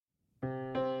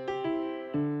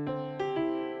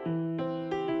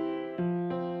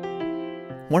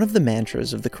One of the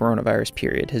mantras of the coronavirus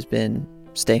period has been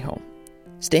stay home.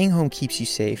 Staying home keeps you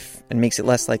safe and makes it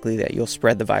less likely that you'll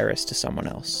spread the virus to someone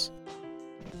else.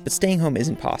 But staying home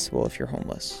isn't possible if you're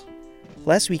homeless.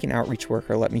 Last week, an outreach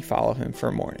worker let me follow him for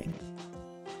a morning.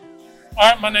 All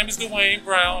right, my name is Dwayne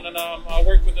Brown, and I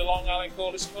work with the Long Island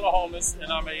Coalition for the Homeless,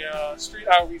 and I'm a street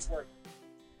outreach worker.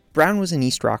 Brown was in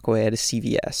East Rockaway at a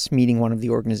CVS, meeting one of the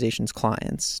organization's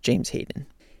clients, James Hayden.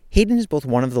 Hayden is both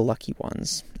one of the lucky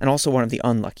ones, and also one of the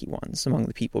unlucky ones among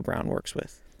the people Brown works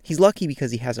with. He's lucky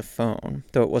because he has a phone,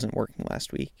 though it wasn't working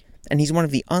last week. And he's one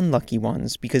of the unlucky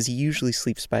ones because he usually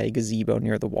sleeps by a gazebo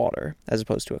near the water, as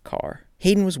opposed to a car.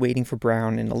 Hayden was waiting for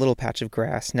Brown in a little patch of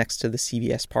grass next to the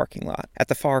CVS parking lot, at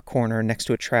the far corner next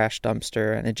to a trash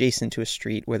dumpster and adjacent to a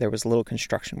street where there was a little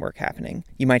construction work happening.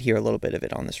 You might hear a little bit of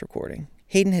it on this recording.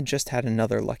 Hayden had just had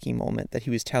another lucky moment that he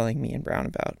was telling me and Brown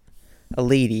about. A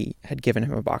lady had given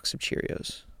him a box of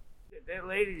Cheerios. That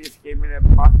lady just gave me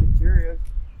that box of Cheerios.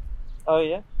 Oh,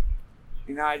 yeah?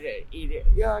 You know, I just eat it.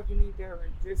 Yeah, I can eat that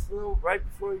just a little right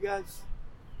before you guys.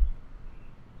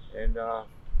 And,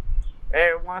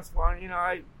 every once in a while, you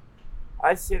know,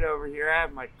 I sit over here. I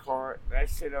have my cart. I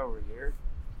sit over here.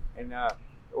 And,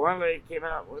 one lady came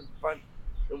out with a bunch.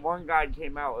 The one guy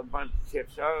came out with a bunch of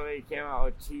chips. The other lady came out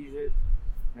with Cheez-Its.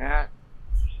 Yeah.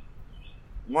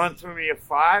 One threw me a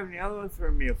 5, and the other one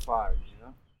threw me a 5, you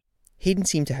know? Hayden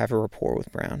seemed to have a rapport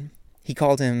with Brown. He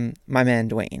called him my man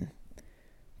Dwayne.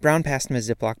 Brown passed him a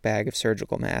Ziploc bag of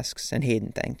surgical masks, and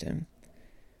Hayden thanked him.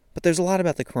 But there's a lot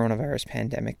about the coronavirus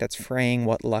pandemic that's fraying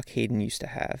what luck Hayden used to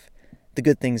have, the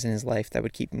good things in his life that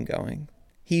would keep him going.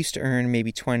 He used to earn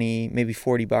maybe 20, maybe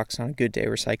 40 bucks on a good day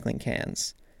recycling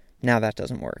cans. Now that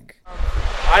doesn't work.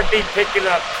 I'd be picking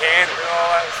up cans and all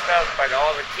that stuff, but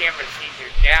all the can machines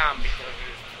are down because of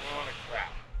this corona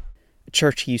crap. A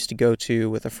church he used to go to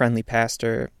with a friendly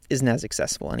pastor isn't as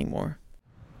accessible anymore.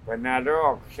 But now they're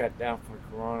all shut down for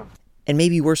corona. And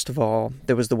maybe worst of all,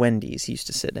 there was the Wendy's he used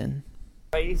to sit in.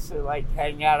 I used to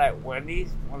hang out at Wendy's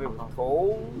when it was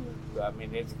cold. I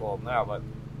mean, it's cold now, but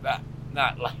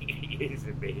not like it used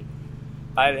to be.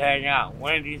 I'd hang out at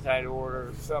Wendy's, I'd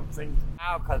order something.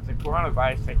 Now, because of the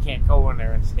coronavirus, I can't go in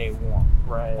there and stay warm.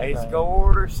 Right. I used to go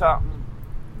order something,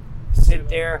 sit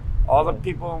there. All the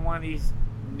people in Wendy's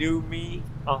knew me.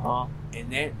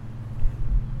 And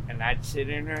I'd sit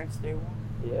in there and stay warm.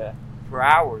 Yeah. For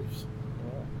hours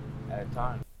at a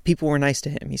time. People were nice to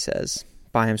him, he says.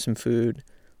 Buy him some food,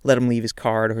 let him leave his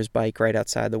card or his bike right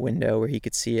outside the window where he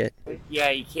could see it.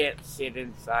 Yeah, you can't sit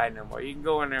inside no more. You can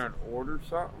go in there and order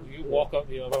something. You walk up,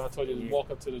 when I told you to walk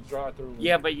up to the drive-thru.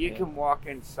 Yeah, but you can walk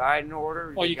inside and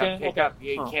order. Oh, you can? Pick Okay. up.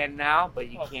 You can now, but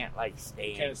you can't stay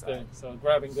You can't inside. stay, so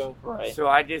grab and go. Right.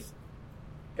 So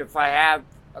if I have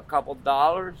a couple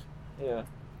dollars, Yeah.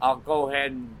 I'll go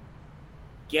ahead and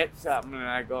get something, and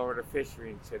I go over to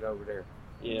Fishery and sit over there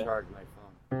Yeah. and charge my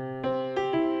phone.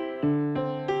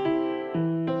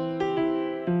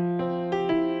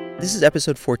 This is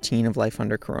episode 14 of Life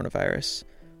Under Coronavirus,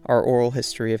 our oral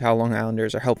history of how Long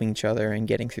Islanders are helping each other and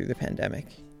getting through the pandemic.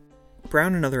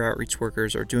 Brown and other outreach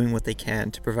workers are doing what they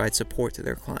can to provide support to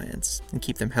their clients and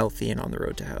keep them healthy and on the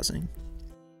road to housing.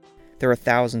 There are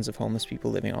thousands of homeless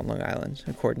people living on Long Island,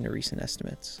 according to recent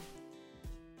estimates.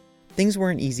 Things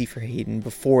weren't easy for Hayden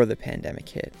before the pandemic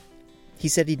hit. He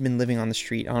said he'd been living on the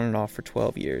street on and off for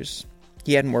 12 years.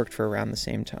 He hadn't worked for around the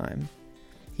same time.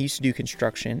 He used to do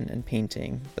construction and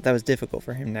painting, but that was difficult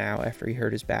for him now after he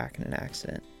hurt his back in an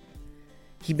accident.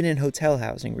 He'd been in hotel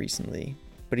housing recently,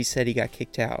 but he said he got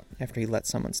kicked out after he let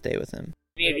someone stay with him.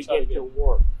 I need to get to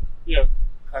work. Yeah.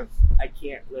 Because I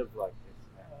can't live like this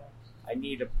now. I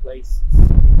need a place.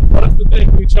 Well, that's the thing.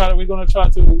 We're going to try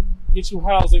to get you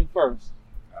housing first,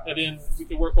 and then we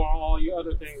can work on all your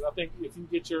other things. I think if you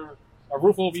get a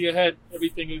roof over your head,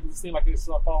 everything will seem like it's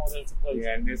falling into place.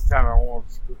 Yeah, and this time I won't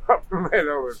screw up and let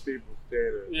over people stay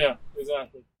there. Yeah,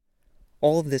 exactly.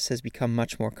 All of this has become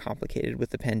much more complicated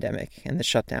with the pandemic and the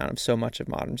shutdown of so much of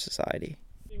modern society.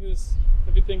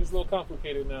 Everything is a little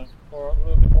complicated now, or a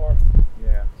little bit more,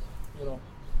 Yeah.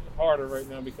 harder right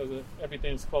now because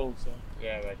everything's closed. So.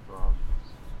 Yeah, that's wrong.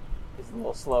 It's a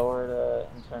little slower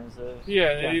in terms of... Yeah,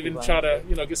 and even try to,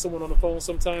 get someone on the phone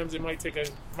sometimes. It might take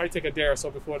a day or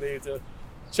so before they need to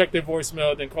check their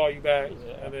voicemail, then call you back,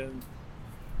 and then...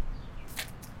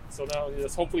 So now,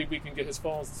 hopefully we can get his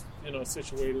phone,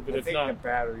 situated. But if not,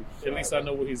 at least I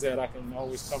know where he's at. I can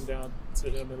always come down to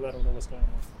him and let him know what's going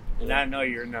on. And I know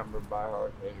your number by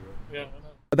heart anyway. Yeah, I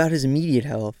know. About his immediate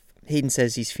health, Hayden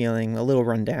says he's feeling a little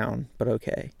run down, but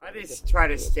okay. I just try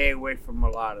to stay away from a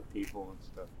lot of people and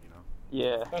stuff,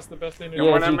 Yeah. That's the best thing to And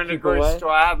do. when I'm in the grocery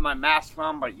store, I have my mask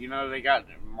on, but they got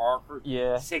marker.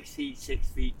 Yeah. 6 feet, 6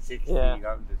 feet, 6 Yeah. feet.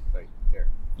 I'm just like there.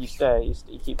 You stay.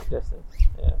 You keep the distance.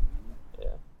 Yeah.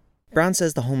 Yeah. Brown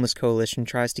says the Homeless Coalition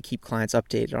tries to keep clients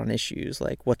updated on issues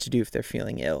like what to do if they're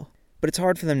feeling ill. But it's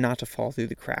hard for them not to fall through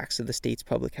the cracks of the state's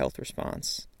public health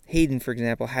response. Hayden, for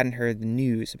example, hadn't heard the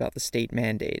news about the state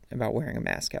mandate about wearing a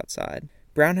mask outside.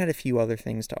 Brown had a few other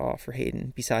things to offer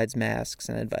Hayden besides masks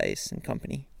and advice and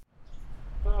company.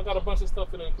 I got a bunch of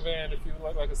stuff in the van. If you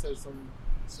like I said, some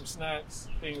snacks,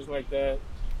 things like that.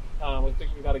 I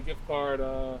think we got a gift card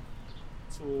to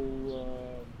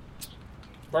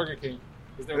Burger King.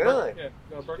 Is there Really? Yeah,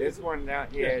 Burger This King. one down,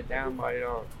 down by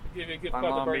y'all. Give you a gift My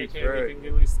card to Mom Burger Eats King. Road. You can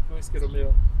at least get a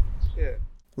meal. Yeah.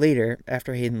 Later,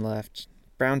 after Hayden left,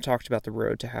 Brown talked about the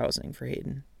road to housing for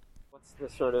Hayden. What's the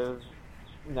sort of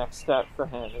next step for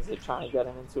him? Is it trying to get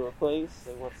him into a place?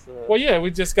 Or what's the... Well, yeah,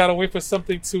 we just gotta wait for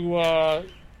something to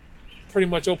pretty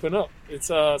much open up. It's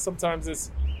sometimes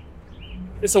it's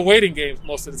a waiting game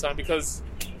most of the time, because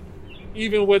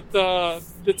even with the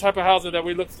type of housing that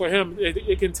we look for him,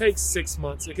 it can take 6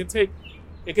 months. It can take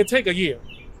a year.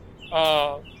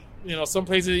 Some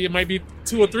places it might be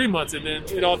 2 or 3 months, and then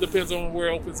it all depends on where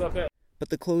it opens up at. But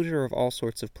the closure of all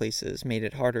sorts of places made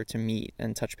it harder to meet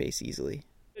and touch base easily.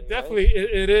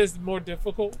 It is more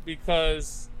difficult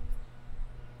because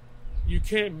you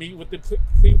can't meet with the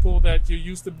people that you're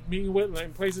used to meeting with.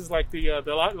 Like places like the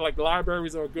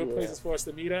libraries are good places for us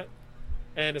to meet at,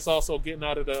 and it's also getting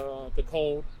out of the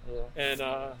cold. Yeah. And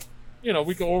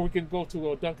we can go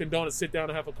to a Dunkin' Donuts, sit down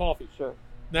and have a coffee. Sure.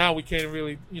 Now we can't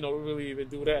really even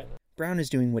do that. Brown is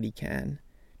doing what he can,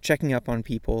 checking up on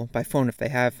people by phone if they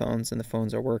have phones and the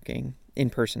phones are working, in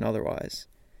person otherwise,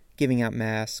 giving out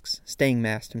masks, staying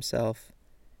masked himself.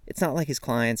 It's not like his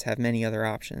clients have many other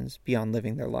options beyond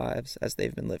living their lives as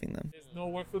they've been living them. There's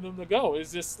nowhere for them to go.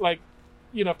 It's just like,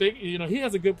 if they, he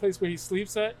has a good place where he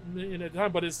sleeps at in the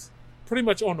time, but it's pretty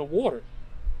much on the water.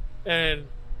 And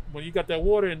when you got that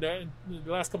water in the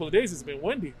last couple of days, it's been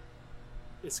windy.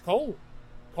 It's cold.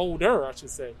 Colder, I should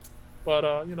say. But,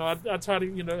 I try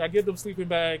to, I give them sleeping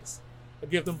bags. I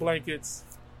give them blankets,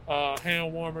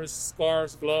 hand warmers,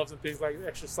 scarves, gloves, and things like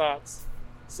extra socks.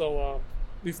 So,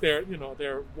 at least they're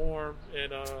warm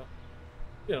and,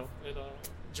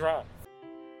 dry.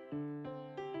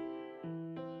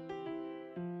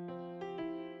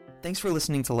 Thanks for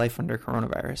listening to Life Under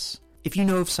Coronavirus. If you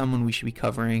know of someone we should be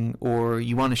covering, or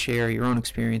you want to share your own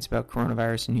experience about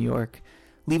coronavirus in New York,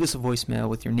 leave us a voicemail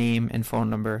with your name and phone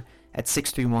number at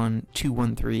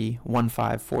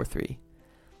 631-213-1543.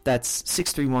 That's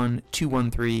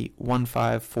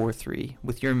 631-213-1543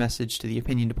 with your message to the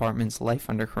Opinion Department's Life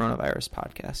Under Coronavirus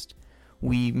podcast.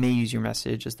 We may use your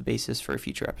message as the basis for a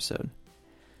future episode.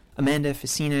 Amanda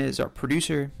Facina is our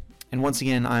producer, and once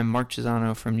again, I'm Mark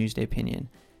Chisano from Newsday Opinion.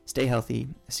 Stay healthy.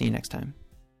 See you next time.